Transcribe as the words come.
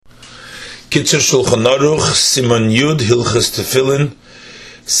Kitzer Shulchan Aruch, Simon Yud, Hilchas Tefillin,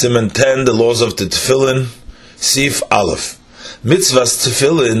 Simon 10, the laws of the Tefillin, Sif Aleph. Mitzvahs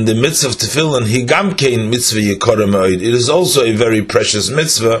Tefillin, the mitzvah of Tefillin, Higamkein mitzvah Yekora Me'od. It is also a very precious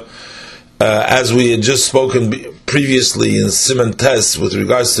mitzvah, as we had just spoken previously in Simon Tes with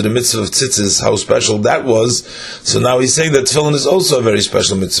regards to the mitzvah of tzitzis, how special that was. So now he's saying that tefillin is also a very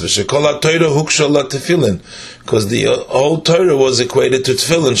special mitzvah. Shekol ha-Torah huksha la-tefillin, because the whole Torah was equated to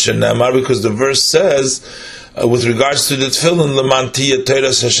tefillin. Shenamar, because the verse says, with regards to the tefillin, leman tiyeh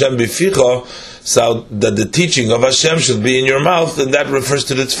Torahs Hashem bificha, so that the teaching of Hashem should be in your mouth, and that refers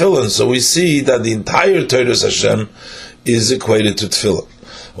to the tefillin. So we see that the entire Torahs Hashem is equated to tefillin.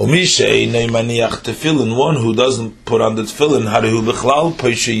 One who doesn't put on the tefillin,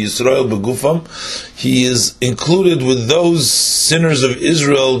 he is included with those sinners of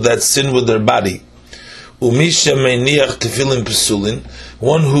Israel that sin with their body. One who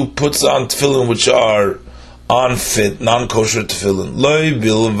puts on tefillin which are unfit, non-kosher tefillin.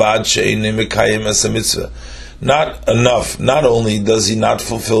 Not enough. Not only does he not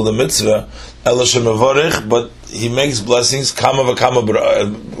fulfill the mitzvah, but he makes blessings, kama v'kama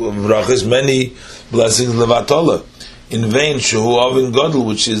brachas, many blessings levatola. In vain, shehu avin gadol,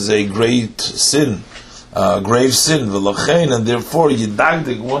 which is a great sin, grave sin, v'lachein, and therefore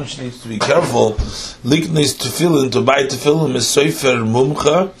yidagdik, one needs to be careful. Liknis tefillin, to buy tefillin, is sofer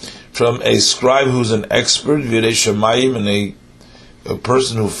mumcha, from a scribe who's an expert, virei shamayim, and a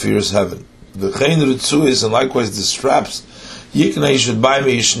person who fears heaven. V'chein ritzuis, and likewise the straps. Yikna, he should buy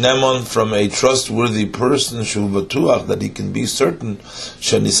me ishnemon from a trustworthy person, shuvatuach, that he can be certain,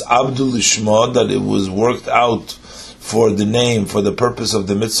 shanis abdul ishma, that it was worked out for the name, for the purpose of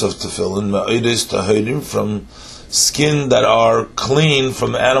the mitzvah of tefillin, ma'idis tahirim, from skin that are clean,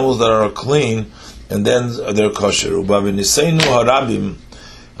 from animals that are clean, and then they're kosher. Ubavinisenu harabim,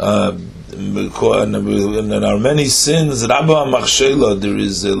 and there are many sins. Rabba machshela, there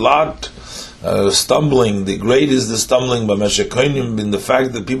is a lot. Stumbling, the great is the stumbling by Meshekainim, in the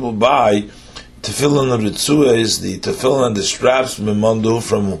fact that people buy tefillin and ritzua, is the tefillin and the straps mimandu,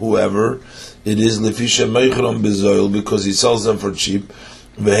 from whoever it is, lefisha meichron bezoil, because he sells them for cheap,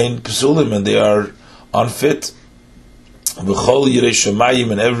 vehein psulim, and they are unfit, v'chol yirei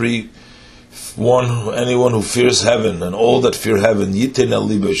shamayim, and anyone who fears heaven, and all that fear heaven, yiten al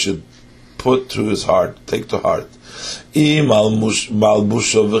liba, should put to his heart, take to heart. If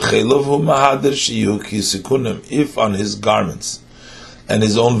on his garments and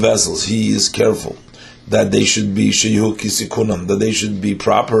his own vessels he is careful that they should be that they should be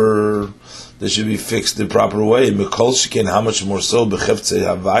proper, they should be fixed the proper way, how much more so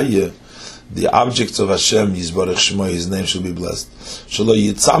the objects of Hashem, Yisbarach Shema, his name should be blessed.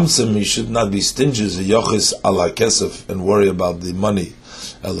 He should not be stingy and worry about the money,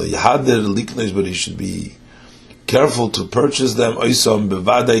 but he should be careful to purchase them,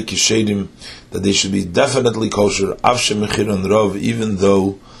 that they should be definitely kosher, even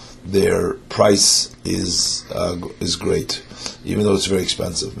though their price is great, even though it's very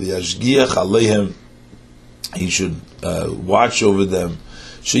expensive. He should watch over them.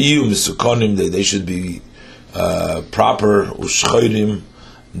 They should be proper,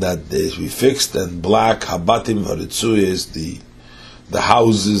 that they should be fixed and black. Habatim haritzu is the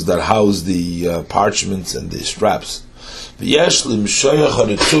houses that house the parchments and the straps. We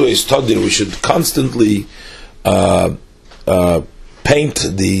should constantly paint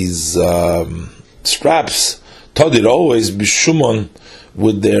these straps. Tadir, always bishumon,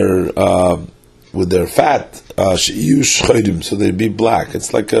 with their fat, so they'd be black.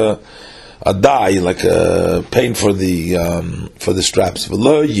 It's like a dye, like a paint for the straps.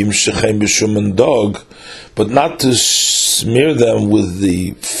 Dog, but not to smear them with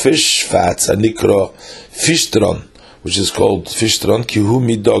the fish fats, anikra fishtron, which is called fishtron,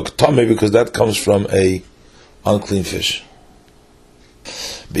 kihumi dog tame, because that comes from a unclean fish.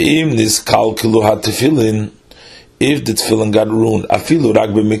 Beim this kalkilu hatefillin, if the tefillin got ruined, afilu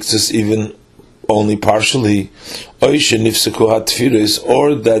rag b'miktzas, even only partially, oishe nifseku hatfiris,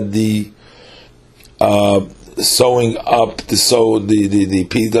 or that the sewing up, the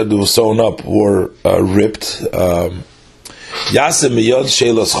piece that was sewn up were ripped. Yasem miyod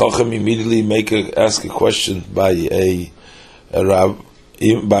sheilas chochem, immediately ask a question by a rav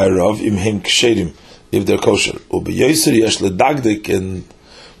imhem ksherim, if they're kosher. Ubeyoser yesh ledagdik, and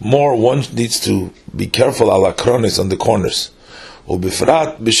more, one needs to be careful ala kronis, on the corners.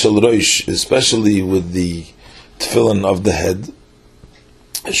 Ubefrat b'shel roish, especially with the tefillin of the head.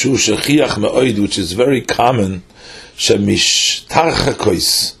 Shu shechiach me'oid, which is very common,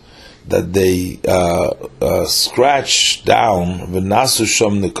 shemishtarchakois, that they scratch down, v'nasu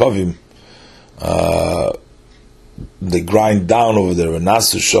sham nekovim, they grind down over there, and the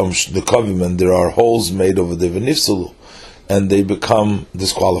kovim, and there are holes made over there, and they become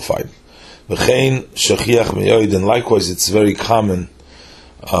disqualified. And likewise, it's very common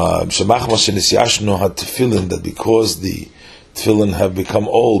that because the tefillin have become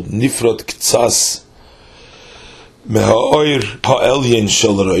old, nifrot ktsas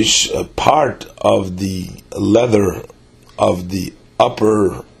a part of the leather of the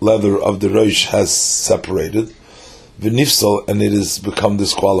upper leather of the rosh has separated, v'nifsal, and it has become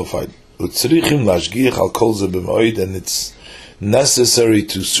disqualified. And it's necessary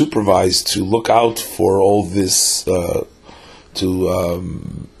to supervise, to look out for all this, to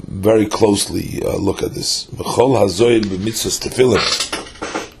very closely look at this.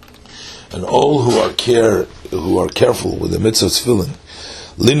 And all who are careful with the mitzvah tefillin,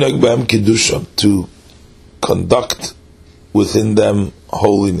 linag b'hem kedusha, to conduct within them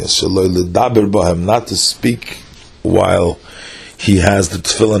holiness, not to speak while he has the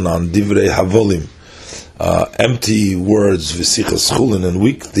tefillin on, divrei havolim, empty words, v'sichas chulin, and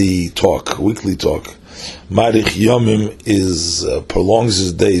weekly talk. Marich yomim is prolongs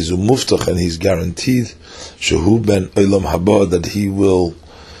his days, umuftach, and he's guaranteed shehu ben olam haba, that he will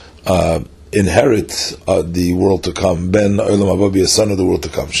inherit the world to come. Ben olam haba, be a son of the world to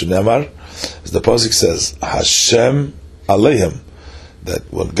come. Shenemar, as the pasuk says, Hashem aleihim, that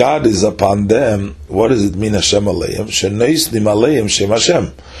when God is upon them, what does it mean, Hashem aleihim? Shenoisnim aleihim shem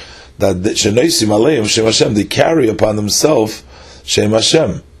Hashem. That shenoisim aleihim shem Hashem, they carry upon themselves shem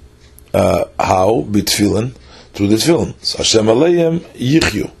Hashem. How? B'tefillin, through the tefillin. So Hashem aleihim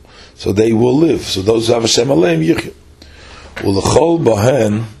yichyu, so they will live. So those who have Hashem aleihim yichyu. Ulechol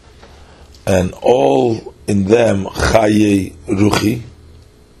bahen, and all in them chaye ruchi.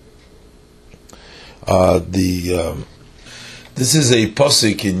 This is a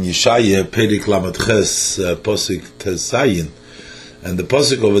posik in Yeshaya Perik Lamed Ches, posik Tesayin, and the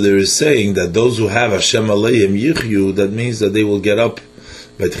posik over there is saying that those who have Hashem aleihim yichyu, that means that they will get up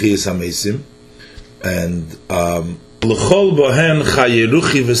by Tchiyas HaMeisim, and l'chol bohen chaye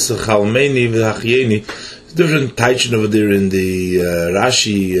ruchi v'sechalmeni v'hachyeni. Different taichin over there in the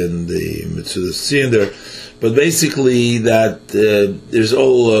Rashi and the Metzudas Tzin there, but basically that there's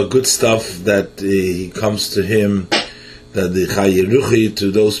all good stuff that comes to him, that the chaye ruchi,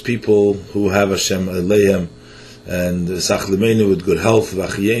 to those people who have Hashem aleihim, and sachlimeni, with good health,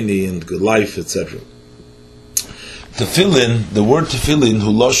 v'achyeni, and good life, etc. Tefillin, the word tefillin,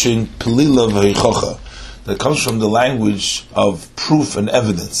 huloshin pelila v'hichocha, that comes from the language of proof and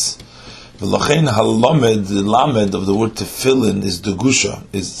evidence. V'lochein halamed, the lamed of the word tefillin is degusha,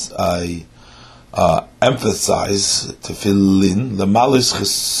 is I emphasize tefillin, lemalis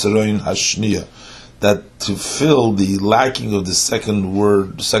chesroin hashniya, that to fill the lacking of the second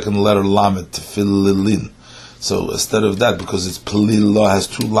letter lamed, tefillin. So instead of that, because it's pelila, has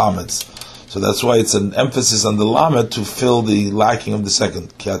two lameds, so that's why it's an emphasis on the lamed to fill the lacking of the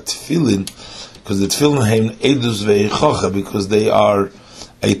second. Tefillin, because the tefillin heim edus ve'ichocha, because they are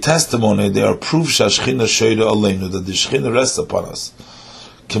a testimony, they are proof shashchina shoyda aleinu, that the shechina rests upon us.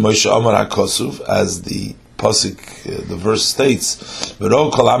 K'moshe Amar HaKosuv, as the pasuk, the verse states,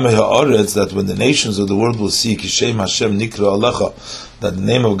 v'ro kol amei ha'oretz, that when the nations of the world will see kishem Hashem nikra alecha, that the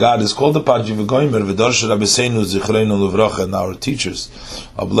name of God is called upon you, v'goymer v'dorsha rabbeseinu zichreinu levracha, and our teachers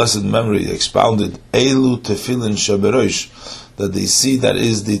of blessed memory expounded elu tefillin sheberosh, that they see that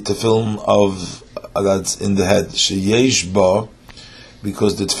is the tefillin of that's in the head, sheyesh ba,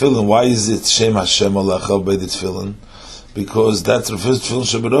 because the tefillin, why is it shem Hashem alecha by the tefillin? Because that's the first tefillin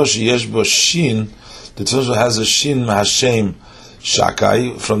sheberosh, yesh ba shin, the tefillin has a shin Hashem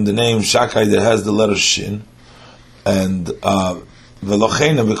shakai, from the name shakai that has the letter shin, and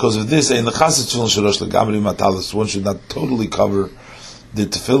Velochena, because of this, in the chassid tefillin shalosh legamri matalis, one should not totally cover the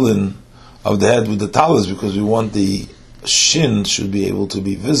tefillin of the head with the talis, because we want the shin should be able to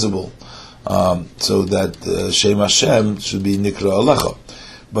be visible, so that Shem Hashem should be nikra alecha.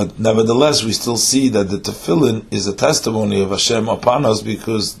 But nevertheless, we still see that the tefillin is a testimony of Hashem upon us,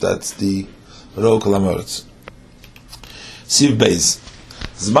 because that's the ro kol hameretz. Siv Beis,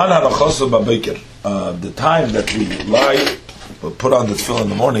 Zman harachoso b'beker, the time that we lie, put on the tefillin in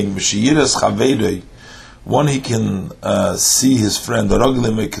the morning, one, he can see his friend,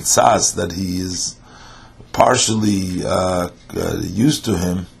 that he is partially used to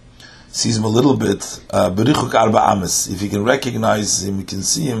him, sees him a little bit, if he can recognize him, he can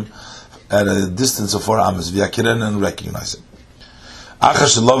see him at a distance of 4 amas, and recognize him. After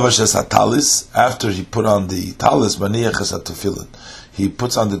he put on the talis, he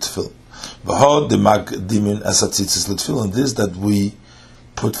puts on the tefillin. This that we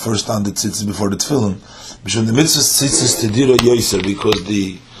put first on the tzitzis before the tefillin. Because the mitzvah tzitzis tedira yoiser, because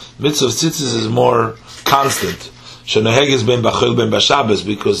the mitzvah tzitzis is more constant. Shenaheges ben bachil ben b'Shabbos,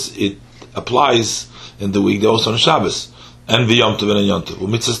 because it applies in the weekday also on Shabbos. And v'yom tov and yom tov.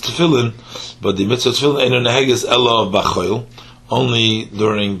 Mitzvah tefillin, but the mitzvah tefillin ain't neheges ela of bachil, only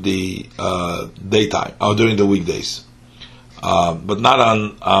during the daytime, or during the weekdays. But not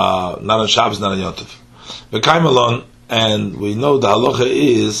on Shabbos, not on Yom Tov. V'kaim alon, and we know the halacha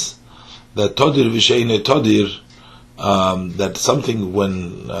is that todir v'sheine todir, that something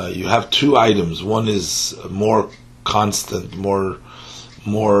when you have two items, one is more constant, more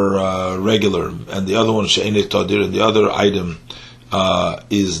regular, and the other one sheine todir, and the other item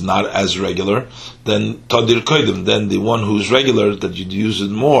is not as regular, then todir koidim, then the one who's regular, that you use it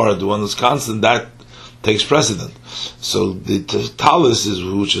more, the one that's constant, that takes precedent. So the talis is,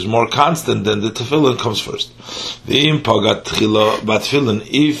 which is more constant, then the tefillin comes first. V'im pagat tchila batfillin,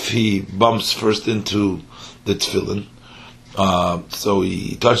 if he bumps first into the tefillin, so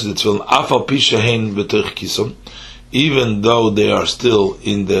he touches the tefillin, afal pishahen b'tich kisom, even though they are still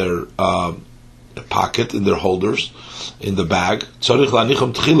in their pocket, in their holders, in the bag. So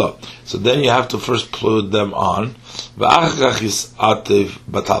then you have to first put them on,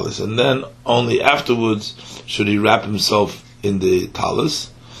 and then only afterwards should he wrap himself in the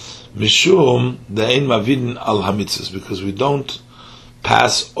talis. Mishum de'ein mavidin al hamitzvos, because we don't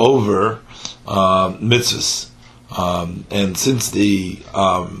pass over mitzvahs, and since the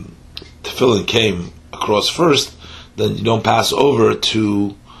tefillin came across first, then you don't pass over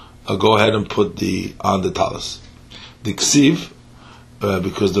to go ahead and put on the talis. The ksiv,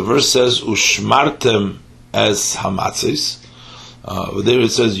 because the verse says ushmartem as hamatzis. There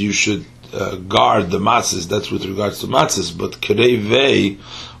it says you should guard the matzis. That's with regards to matzis. But kerevei,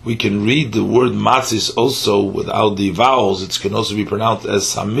 we can read the word matzis also without the vowels. It can also be pronounced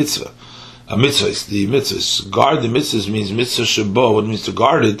as hamitzvah. A mitzvah is the mitzvahs. Guard the mitzvahs means mitzvah shabo. What means to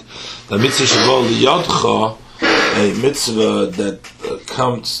guard it? The mitzvah shabo liyodcha, a mitzvah that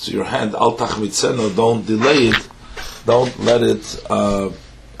comes to your hand. Al tachmitzeno, don't delay it. Don't let it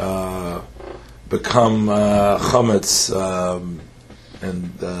become chametz,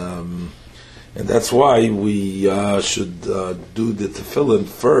 and that's why we should do the tefillin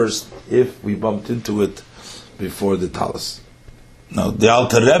first if we bumped into it before the talis. Now, the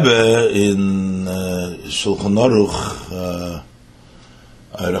Alter Rebbe in Shulchan Aruch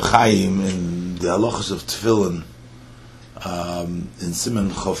Rechaim, in the halachas of tefillin, in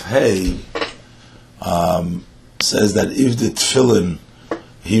Siman Chof Hei, says that if the tefillin,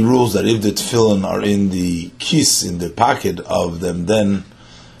 he rules that if the tefillin are in the kis, in the pocket of them, then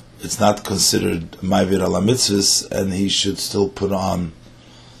it's not considered ma'avir ala mitzvahs, and he should still put on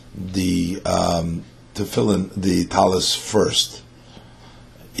the tefillin, the talis first.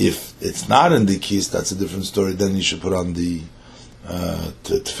 If it's not in the kis, that's a different story. Then you should put on the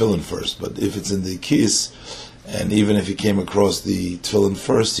tefillin first. But if it's in the kis, and even if he came across the tefillin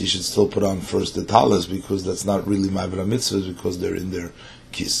first, he should still put on first the talis, because that's not really ma'avir mitzvahs, because they're in their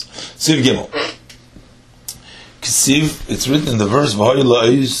kis. Siv Gimel. Kisiv, it's written in the verse, V'hoy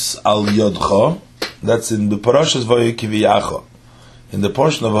la'is al yodcha, that's in the parashas V'hoy kiviyacha, in the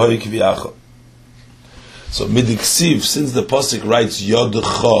portion of V'hoy kiviyacha. So midiksiv, since the pasuk writes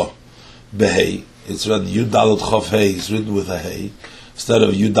yodcha behei, it's written yudalot chof hei, it's written with a hei, instead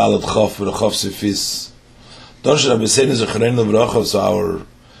of yudalot chof with a chof sifis. So our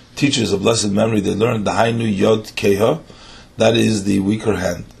teachers of blessed memory, they learned the Hainu Yod Keha, that is the weaker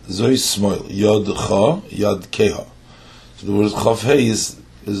hand. Zoi Smoil, Yod Cha, Yod Keha. So the word Chav Hei is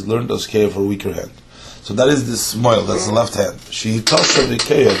learned as Keha for weaker hand. So that is the Smoil, that's the left hand. She Tasha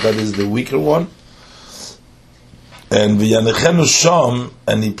Keha, that is the weaker one. And V'yanechenu Sham,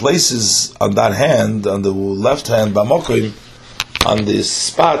 and he places on that hand, on the left hand, Bamokim, on this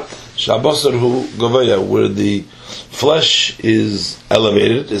spot, Shabosar hu Govaya, where the flesh is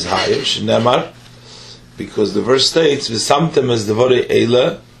elevated, is higher, Shnemar, because the verse states, V'samtem es devore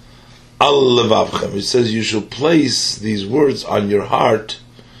eila al levavchem. It says you should place these words on your heart,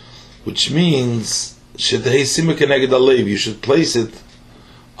 which means, Shedhei sima keneged alev, you should place it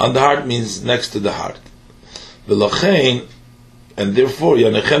on the heart, means next to the heart. V'lachein, and therefore,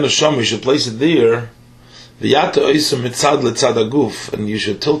 Yanechenu Sham, you should place it there, and you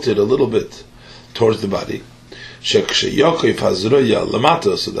should tilt it a little bit towards the body, so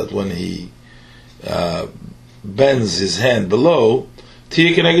that when he bends his hand below, so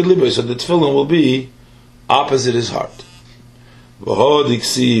the tefillin will be opposite his heart.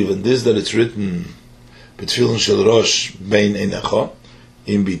 And this that it's written,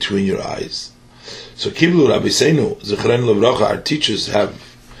 in between your eyes. So Kiblu Rabbi Seinu, Zichron Levracha, our teachers have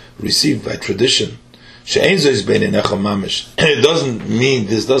received by tradition. It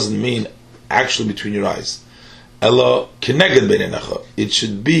doesn't mean actually between your eyes. Elo kineged beinenecha. It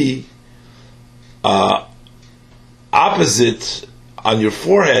should be opposite on your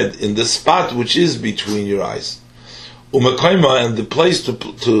forehead in the spot which is between your eyes. Umekoima, and the place to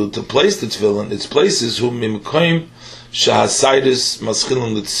place the tefillin, its places mimkoim shahasidus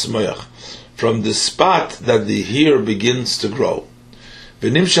maschilin l'tzmoyach, from the spot that the hair begins to grow.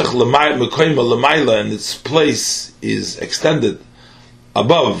 V'nimshach mekoima l'mayla, and its place is extended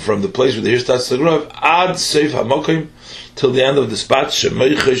above from the place where the hair starts to grow, ad seif hamokim, till the end of the spot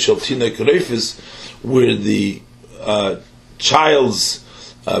shemeiche shel tinek reifis, where the child's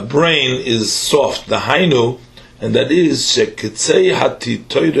brain is soft, the hainu, and that is sheketzei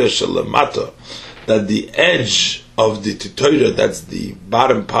hatitoira shalamata, that the edge of the titoira, that's the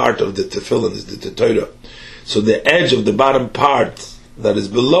bottom part of the tefillin, is the titoira. So the edge of the bottom part that is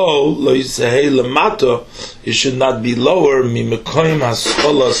below, lo yisehei lamata, it should not be lower, mimekoim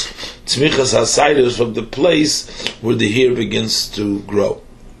haskolas tzmichas hasaydus, from the place where the hair begins to grow.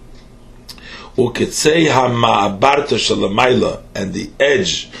 Uketzei ha-ma'abarta shalamayla, and the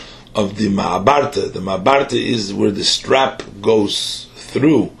edge of the ma'abarta. The ma'abarta is where the strap goes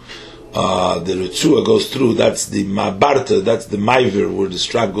through, the ritzua goes through, that's the ma'abarta, that's the ma'ivir, where the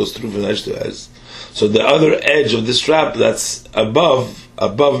strap goes through from edge to edge. So the other edge of the strap, that's above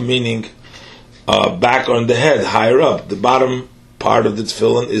meaning back on the head, higher up. The bottom part of the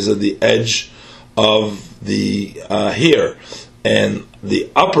tefillin is at the edge of the hair, and the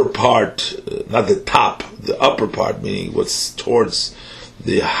upper part, not the top, the upper part, meaning what's towards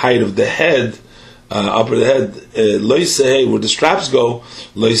the height of the head, upper of the head, loisehei, where the straps go,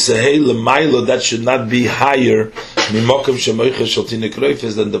 loisehei l'maylo, that should not be higher mimokim shemoicha shaltinik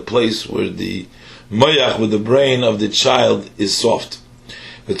reifes, than the place where the moyach, with the brain of the child, is soft.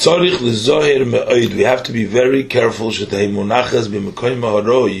 We have to be very careful that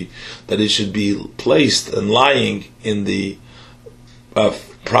it should be placed and lying in the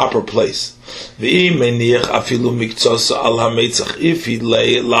proper place. If he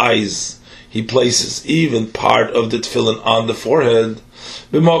lies, he places even part of the tefillin on the forehead,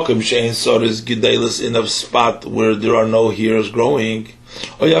 in a spot where there are no hairs growing,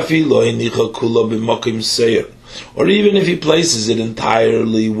 or even if he places it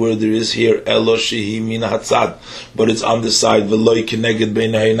entirely where there is hair, but it's on the side, and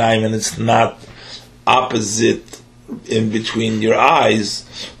it's not opposite in between your eyes,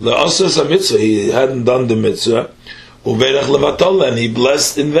 he hadn't done the mitzvah, and he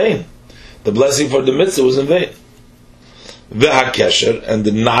blessed in vain. The blessing for the mitzvah was in vain. And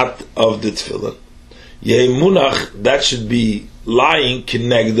the knot of the tefillin, that should be lying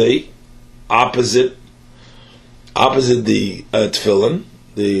kinegdei, opposite the tefillin,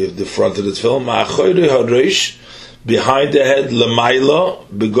 the front of the tefillin, behind the head, l'mayla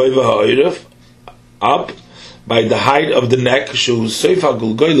begoyva ha'iref, up by the height of the neck, shu seifa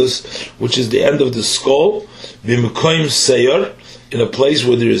gulgoylus, which is the end of the skull, v'mekoim seir, in a place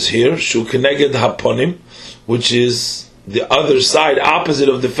where there is hair, shu keneged haponim, which is the other side, opposite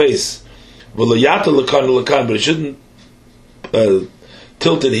of the face. But it shouldn't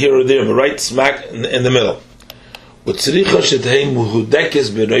tilt it here or there, but right smack in the middle. And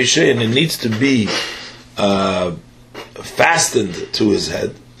it needs to be fastened to his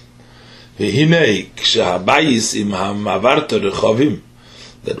head. That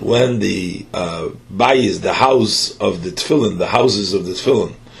when the bayis, the house of the tefillin, the houses of the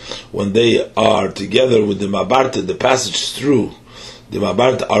tefillin, when they are together with the mabarta, the passage through the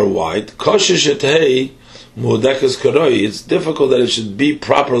mabarta are wide, it's difficult that it should be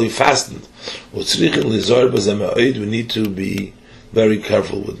properly fastened. We need to be very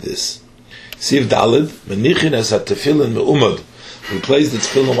careful with this. Siv Dalid, menichin es ha-tefillin me'umad. We place the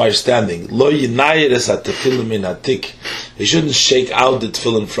tefillin while standing. Lo yinayir es ha-tefillin min hatik. He shouldn't shake out the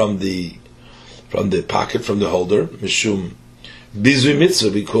tefillin from the pocket, from the holder. Mishum bizui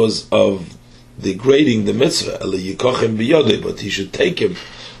mitzvah, because of degrading the mitzvah. Ele yikochem biyodei, but he should take him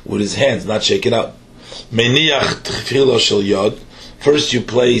with his hands, not shake it out. Meniach tefillah shel yod. First, you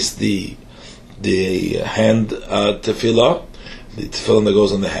place the hand tefillah, the tefillin that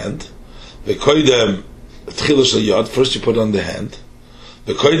goes on the hand. V'koidem tefillah shel yod. First, you put it on the hand.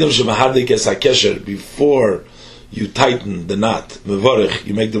 V'koidem shemahadik es hakesher. Before you tighten the knot, mevorich,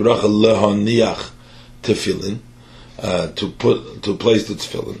 you make the bracha lehoniach tefillin, to place the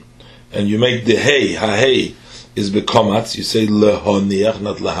tefillin, and you make the hey. Ha-hey is bekomatz. You say lehoniach,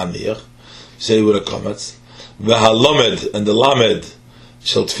 not lahaniach. Say with a komatz. V'halomed, and the lamed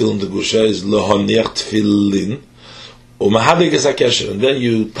shel tefillin de gusha is lohaniach tefillin umahadik es hakesher, and then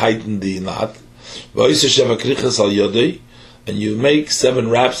you tighten the knot. V'oiseh sheva krichas al yodei, and you make 7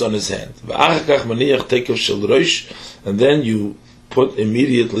 wraps on his hand. V'achakach maniach tekev shel rosh, and then you put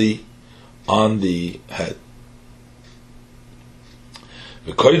immediately on the head.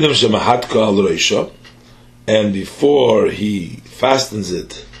 V'koydem shemahatka al rosha, and before he fastens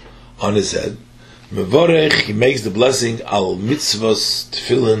it on his head, mevorech, he makes the blessing al mitzvahs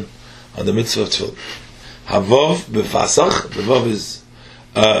tefillin, on the mitzvah of tefillin. Havov befasach, the vav is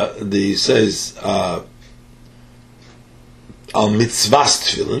says al mitzvahs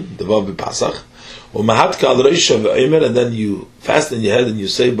tefillin, the vav befasach, umahatka al reisha ve'omer, and then you fasten your head and you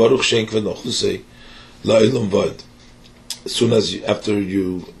say Baruch Shem Kved Machusei La'ilam Vod. As soon as after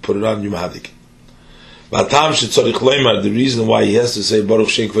you put it on, you mahadik. V'atam shetzorich leimar, the reason why he has to say Baruch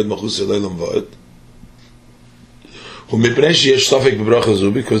Shem Kved Machusei La'ilam Vod,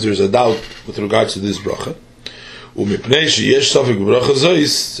 because there's a doubt with regards to this bracha. And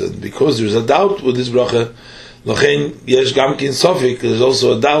because there's a doubt with this bracha, there's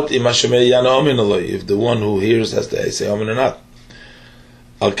also a doubt if the one who hears has to say amen or not.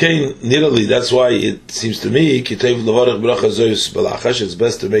 That's why it seems to me it's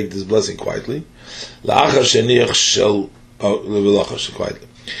best to make this blessing quietly. But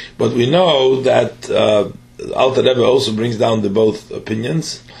we know that Alter Rebbe also brings down the both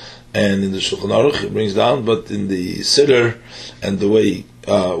opinions, and in the Shulchan Aruch it brings down, but in the Siddur and the way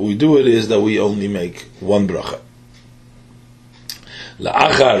we do it is that we only make one bracha.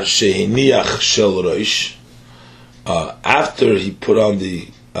 La'achar shehiniach shel rosh, after he put on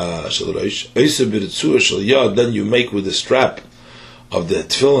the shel rosh, oiseh b'ritzua shel yad, then you make with the strap of the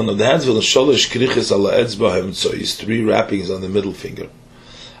tefillin, of the hand tefillin, sholosh kriches ala etzba ha'emtzoi, 3 wrappings on the middle finger.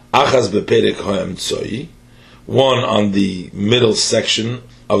 Achaz beperek ha'emtzoi, 1 on the middle section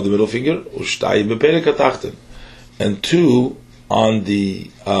of the middle finger, ushtai beperek ha'tachten, and 2 on the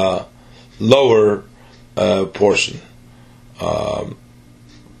lower portion.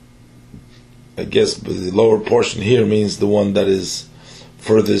 I guess the lower portion here means the one that is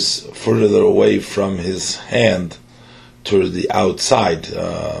further away from his hand towards the outside,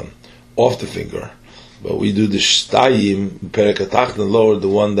 off the finger. But we do the shtayim beperek ha'tachten, lower, the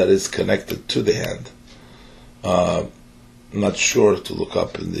one that is connected to the hand. I'm not sure, to look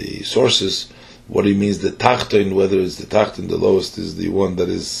up in the sources what he means the tachton, whether it's the tachton, the lowest is the one that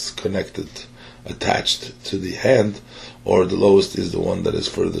is connected, attached to the hand, or the lowest is the one that is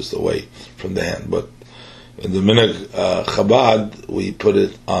furthest away from the hand. But in the Minhag Chabad, we put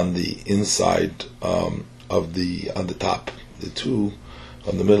it on the inside on the top. The 2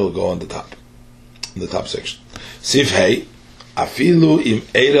 on the middle go on the top, in the top section. Sif Hey, afilu im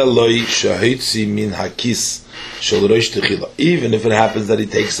eira loy shahitzi min hakis shel rosh techila. Even if it happens that he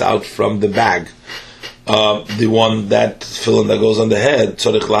takes out from the bag the one that tefillin that goes on the head,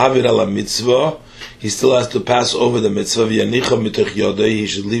 tzorich lahavir ala mitzvah, he still has to pass over the mitzvah. V'yanicha mitoch yodei, he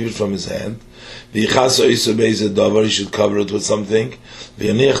should leave it from his hand. V'yichasa oiseh beizeh davar, he should cover it with something.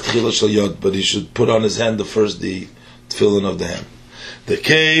 V'yaniach techila shel yod, but he should put on his hand the tefillin of the hand. The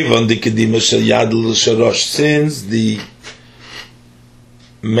cave on the kedima shel yad l'sharosh, since the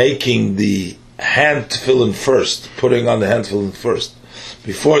making the hand tefillin first, putting on the hand tefillin first,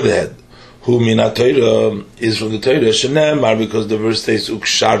 before the head, who mina Torah is from the Torah, shenemar, because the verse says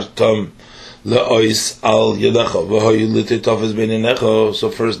ukshartam le'ois al yadacha v'hoyu l'titofes beinenecha, so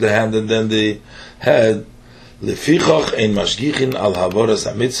first the hand and then the head. Lefichach ein mashgichin al havoras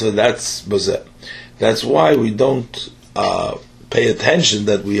hamitzvah. That's bozeh. That's why we don't pay attention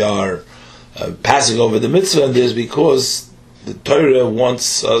that we are passing over the mitzvah, and this because the Torah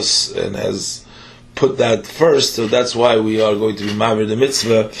wants us and has put that first, so that's why we are going to be mavir the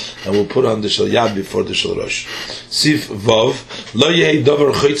mitzvah, and we'll put on the shel yad before the shel rosh. Sif vav lo yehi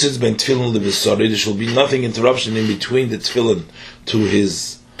davar choitzitz ben tefillin lebesari. There shall be nothing interruption in between the tefillin to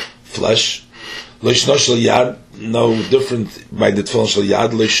his flesh. Lo yishnosh shel yad, no different by the tefillin shel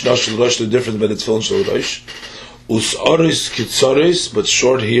yad. Lo yishnosh shel rosh, no different by the tefillin shel rosh. Us oris kitzoris, but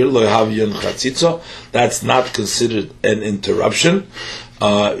short here, lo yahav chatzitza. That's not considered an interruption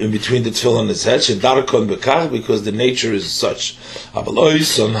in between the tefillin and his head. Shedarkon bekach, because the nature is such. But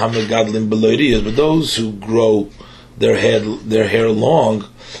those who grow their hair long,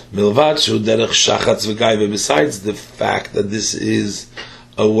 milvachu derech shachatz v'gaiva. Besides the fact that this is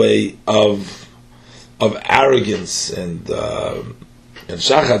a way of arrogance and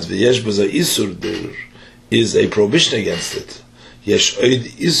shachatz v'yesh b'za isur, there is a prohibition against it. Yesh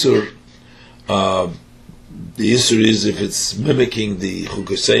oid isur. The isur is if it's mimicking the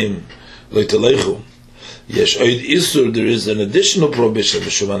chukasayim loitalechu. Yesh oid isur, there is an additional prohibition,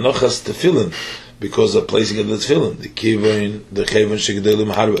 b'shumanochas tefillin, because of placing of the tefillin, the kivon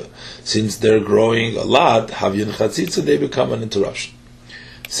shegdelim harba. Since they're growing a lot, havyin chatzitza, they become an interruption.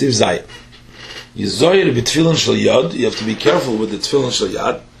 Siv Zayin. Yizoyer b'tefillin shel yod, you have to be careful with the tefillin shel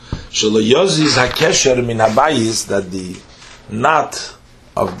yad. Shel yoziz hakesher min habayis, that the knot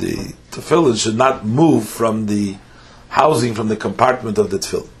of the tefillin should not move from the housing, from the compartment of the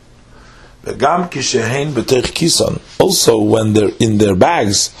tefillin. Also, when they're in their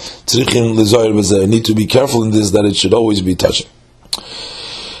bags, need to be careful in this, that it should always be touching.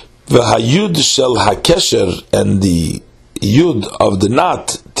 V'hayud shel hakesher, and the yud of the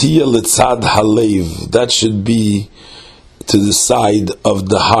knot, tiya litzad halev, that should be to the side of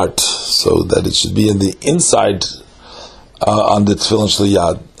the heart, so that it should be in the inside on the tefillin shel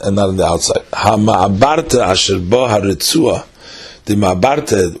yad, and not on the outside. Hama'abarta asher bo haritzua, the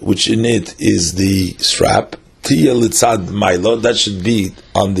ma'abarta, which in it is the strap, tiya litzad milo, that should be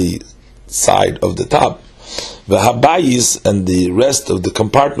on the side of the top. The habayis, and the rest of the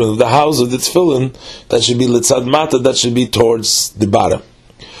compartment of the house of the tefillin, that should be litzad mata, that should be towards the bottom.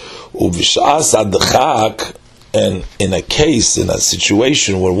 Uvishas adchak, and in a case, in a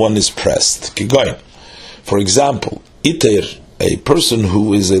situation where one is pressed, kigoyin, for example, iter, a person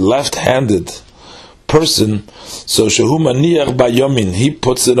who is a left-handed person, so shehu maniach bayomin, he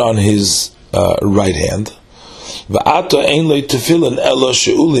puts it on his right hand. Va'ato ein lo tefillin elo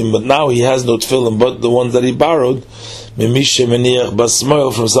sheulim, but now he has no tefillin but the ones that he borrowed, mimishe maniach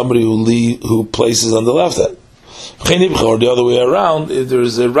basmoil, from somebody who places on the left hand. Or the other way around, if there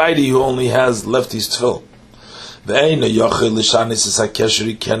is a righty who only has lefty's tefillin, ve'eino yochel lishanis hakesher,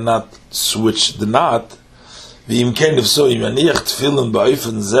 he cannot switch the knot. V'imken, if so, imaniach tefillin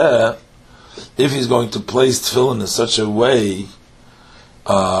ba'ofen zeh, if he's going to place tefillin in such a way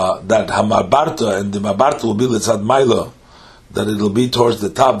that hamabarta, and the mabarta will be litzad maila, that it will be towards the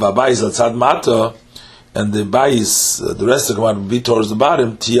top, v'abayis litzad mata, and the bayis, the rest of the command will be towards the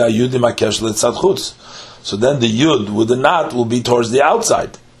bottom, tia yudim hakesh litzad chutz. So then the yud with the knot will be towards the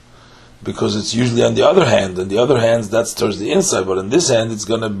outside, because it's usually on the other hand, and the other hand that's towards the inside, but in this hand it's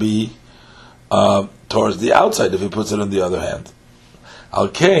going to be towards the outside if he puts it on the other hand.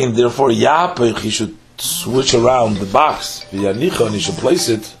 Al-Kain, therefore, Yapech, he should switch around the box, v'yanicha, and he should place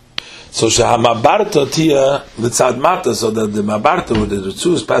it, so shehamabarta tia litzad mata, so that the mabarta, with the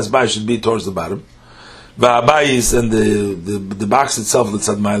ritzus pass by, should be towards the bottom, v'abayis, and the box itself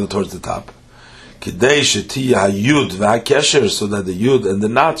litzad maila, towards the top. Kidei shetia hayud v'hakesher, so that the yud and the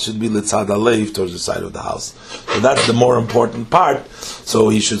knot should be litzad alev, towards the side of the house. So that's the more important part. So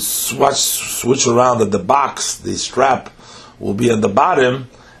he should switch around that the box, the strap, will be at the bottom,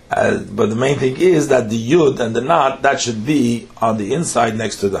 but the main thing is that the yud and the knot, that should be on the inside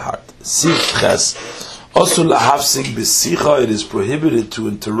next to the heart. Sifches, also lahafsik b'sicha, it is prohibited to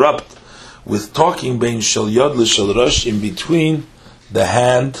interrupt with talking bein shel yod l'shel rosh, in between the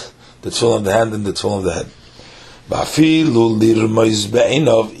hand, the tefillin of the hand and the tefillin of the head. Ba'afilu lirmois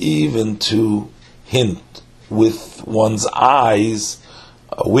be'inov, even to hint with one's eyes,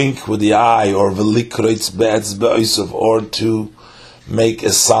 a wink with the eye, or velikroitz be'etz be'oisav, or to make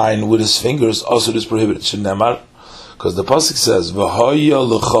a sign with his fingers, also it is prohibited. Shneimar, because the pasuk says, "V'hoya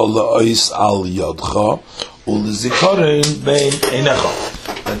l'chol la'ois al yodcha u'lizikarin bein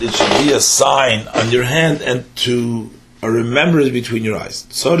einecha," that it should be a sign on your hand and to a remembrance between your eyes.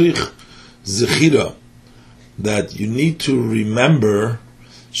 Tzorich zechira, that you need to remember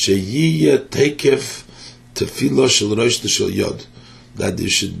sheyiyeh tekef tefillah shel rosh shel yod, that there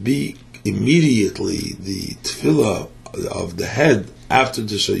should be immediately the tefillah of the head after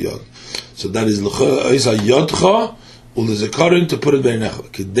the shel yod. So that is l'chol yodcha u'lizikarin, to put it beinecha,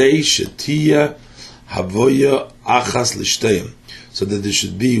 kedei shetiya havoya achas l'shteim, so that there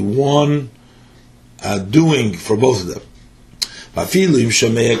should be one doing for both of them. Even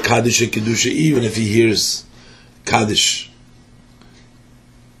if he hears Kaddish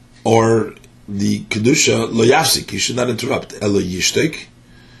or the Kedusha, lo yafsik, he should not interrupt. Elo yishtek,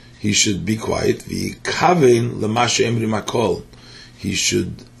 he should be quiet. V'kavein l'mashe emri makol, he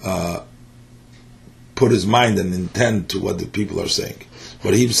should put his mind and intend to what the people are saying,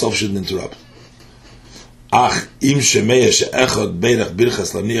 but he himself shouldn't interrupt. Ach im shemeya she'echad beirach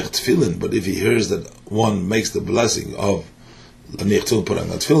birchas laniach tefillin, but if he hears that one makes the blessing of laniach tefillin, put on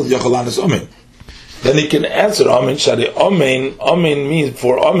that tefillin, yachol anas omen, then he can answer omen. Shari omen, omen means,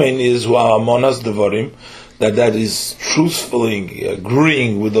 for omen is hu'amonas devarim, that is truthfully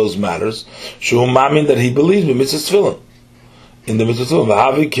agreeing with those matters. Shu mamin, that he believes in mitzvah tefillin, in the mitzvah tefillin.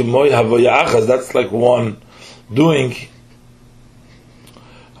 V'havi kimoy havoya achas, that's like one doing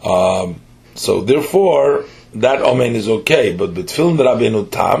So therefore, that Omen is okay. But B'tfilin Rabbeinu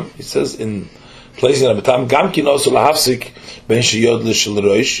Tam, he says in placing Rabbeinu Tam, Gamkin also lahafsik ben sheyod l'shel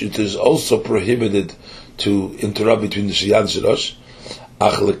roish. It is also prohibited to interrupt between the sheyad and shel rosh,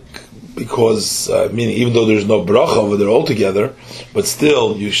 because meaning even though there's no bracha over there altogether, but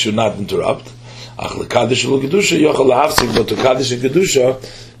still you should not interrupt. But to Kaddish and Kedusha,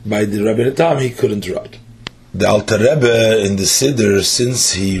 by the Rabbeinu Tam, he could interrupt. The Alter Rebbe in the Siddur,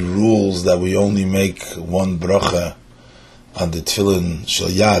 since he rules that we only make one bracha on the Tefillin Shel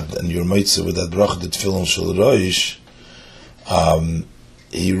Yad, and you're mitzvah with that bracha, the Tefillin Shel Roish,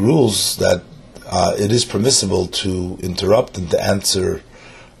 he rules that it is permissible to interrupt and to answer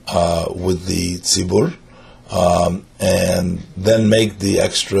with the Tzibur, and then make the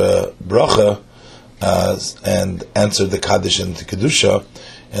extra bracha and answer the Kaddish and the Kedusha,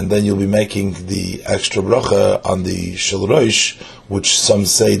 and then you'll be making the extra bracha on the Shel Rosh, which some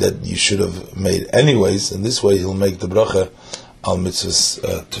say that you should have made anyways, and this way he'll make the bracha al mitzvahs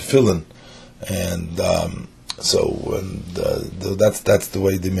tefillin, and that's the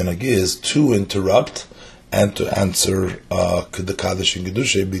way the minhag is, to interrupt and to answer the Kaddish and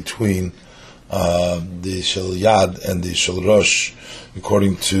Kedusha between the Shel Yad and the Shel Rosh,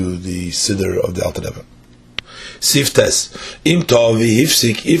 according to the Siddur of the Alter Rebbe. Siftes, im tovi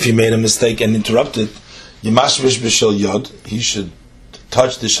hifsik, if he made a mistake and interrupted, yimashvish b'shel yad, he should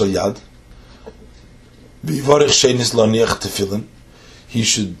touch the shel yad. V'yivorech shenis laniach tefillin, he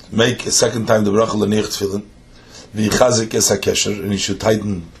should make a second time the bracha laniach tefillin. V'yichazik es hakesher, and he should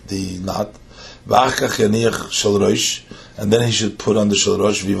tighten the knot. V'achkach yaniach shel rosh, and then he should put on the shel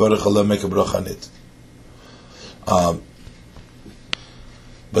rosh. V'yivorech Allah, make a bracha on it.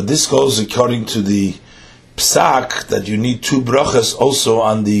 But this goes according to the psak that you need two brachas also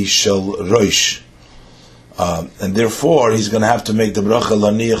on the shel rosh, and therefore he's going to have to make the bracha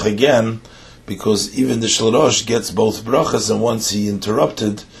laniach again, because even the shel rosh gets both brachas, and once he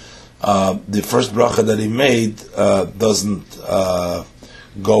interrupted, the first bracha that he made doesn't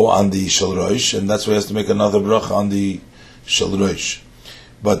go on the shel rosh, and that's why he has to make another bracha on the shel rosh.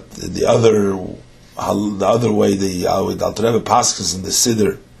 But the other way the Alter Rebbe passes in the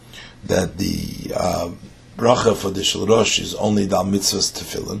Siddur that the bracha for the Shel Rosh is only the mitzvahs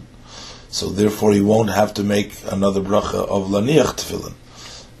tefillin, so therefore he won't have to make another bracha of laniach tefillin,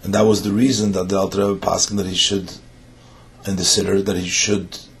 and that was the reason that the Alter Rebbe paskin that he should, in the Siddur, that he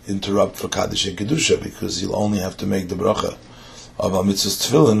should interrupt for Kaddish and Kedusha, because he'll only have to make the bracha of mitzvahs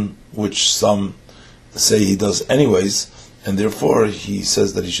tefillin, which some say he does anyways, and therefore he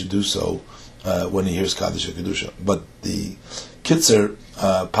says that he should do so when he hears Kaddish and Kedusha. But the Kitzer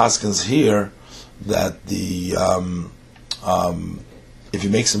paskins here that the if he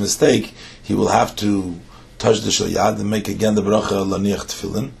makes a mistake, he will have to touch the shel yad and make again the bracha laniach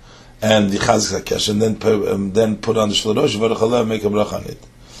tefillin and the chazik hakesh, and then put on the shel rosh, make a bracha on it.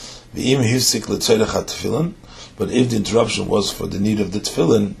 V'im hifsik l'tzorech tefillin, but if the interruption was for the need of the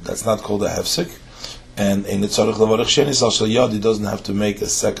tefillin, that's not called a hefsik, and in the tzorech levarech shenis al shel yad, he doesn't have to make a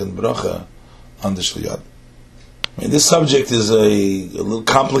second bracha on the shel yad. I mean, this subject is a little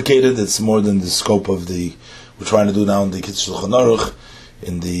complicated. It's more than the scope of we're trying to do now in the Kitzur Shulchan Aruch,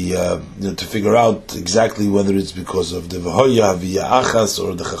 in the to figure out exactly whether it's because of the V'hoya, V'ya Achas,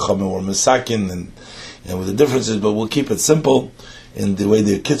 or the Chachamim or Mesakin, and what the difference is. But we'll keep it simple in the way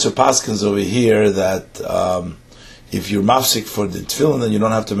the Kitzur Paskins over here, that if you're mafsik for the tefillin, then you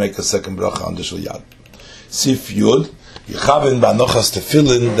don't have to make a second bracha on the shel yad. Sif Yud. Yichavin ba'anochas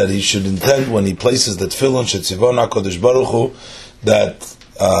tefillin, that he should intend when he places the tefillin shetzivon HaKadosh Baruch Hu, that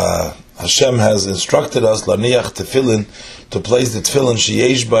Hashem has instructed us laniach tefillin, to place the tefillin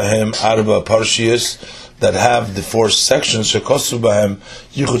sheyesh bahem arba parshiyos, that have the 4 sections shekosu bahem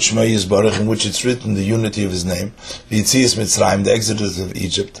yichud shmei yisbarach, in which it's written the unity of His name, v'yitzias Mitzrayim, the exodus of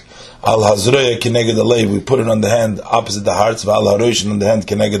Egypt. Al hazroya keneged alev, we put it on the hand opposite the hearts, v'al harosh on the hand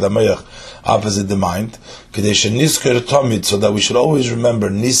keneged hamayach, opposite the mind, kadesh nisker tamid, so that we should always remember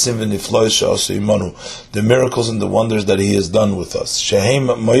nisim v'niflois she'asu imanu, the miracles and the wonders that He has done with us. Shehem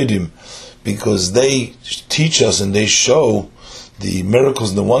moedim, because they teach us and they show the miracles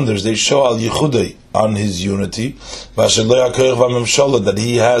and the wonders, they show al yichudei, on His unity, that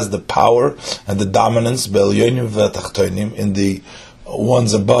He has the power and the dominance in the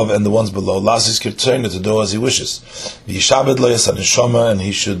ones above and the ones below, to do as He wishes, and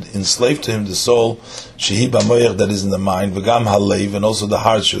He should enslave to Him the soul that is in the mind, and also the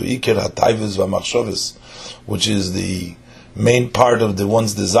heart, which is the main part of the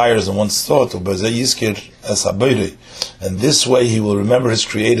one's desires and one's thought, and this way he will remember his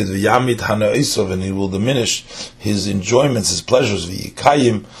created, and he will diminish his enjoyments, his pleasures,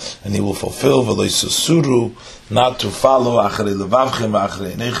 and he will fulfill, not to follow,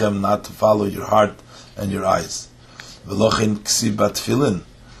 not to follow your heart and your eyes.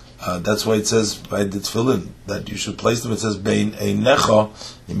 That's why it says by the tefillin that you should place them. It says bein einecha,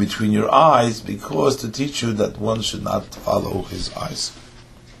 in between your eyes, because to teach you that one should not follow his eyes,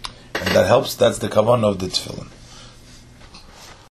 and that helps. That's the kavanah of the tefillin.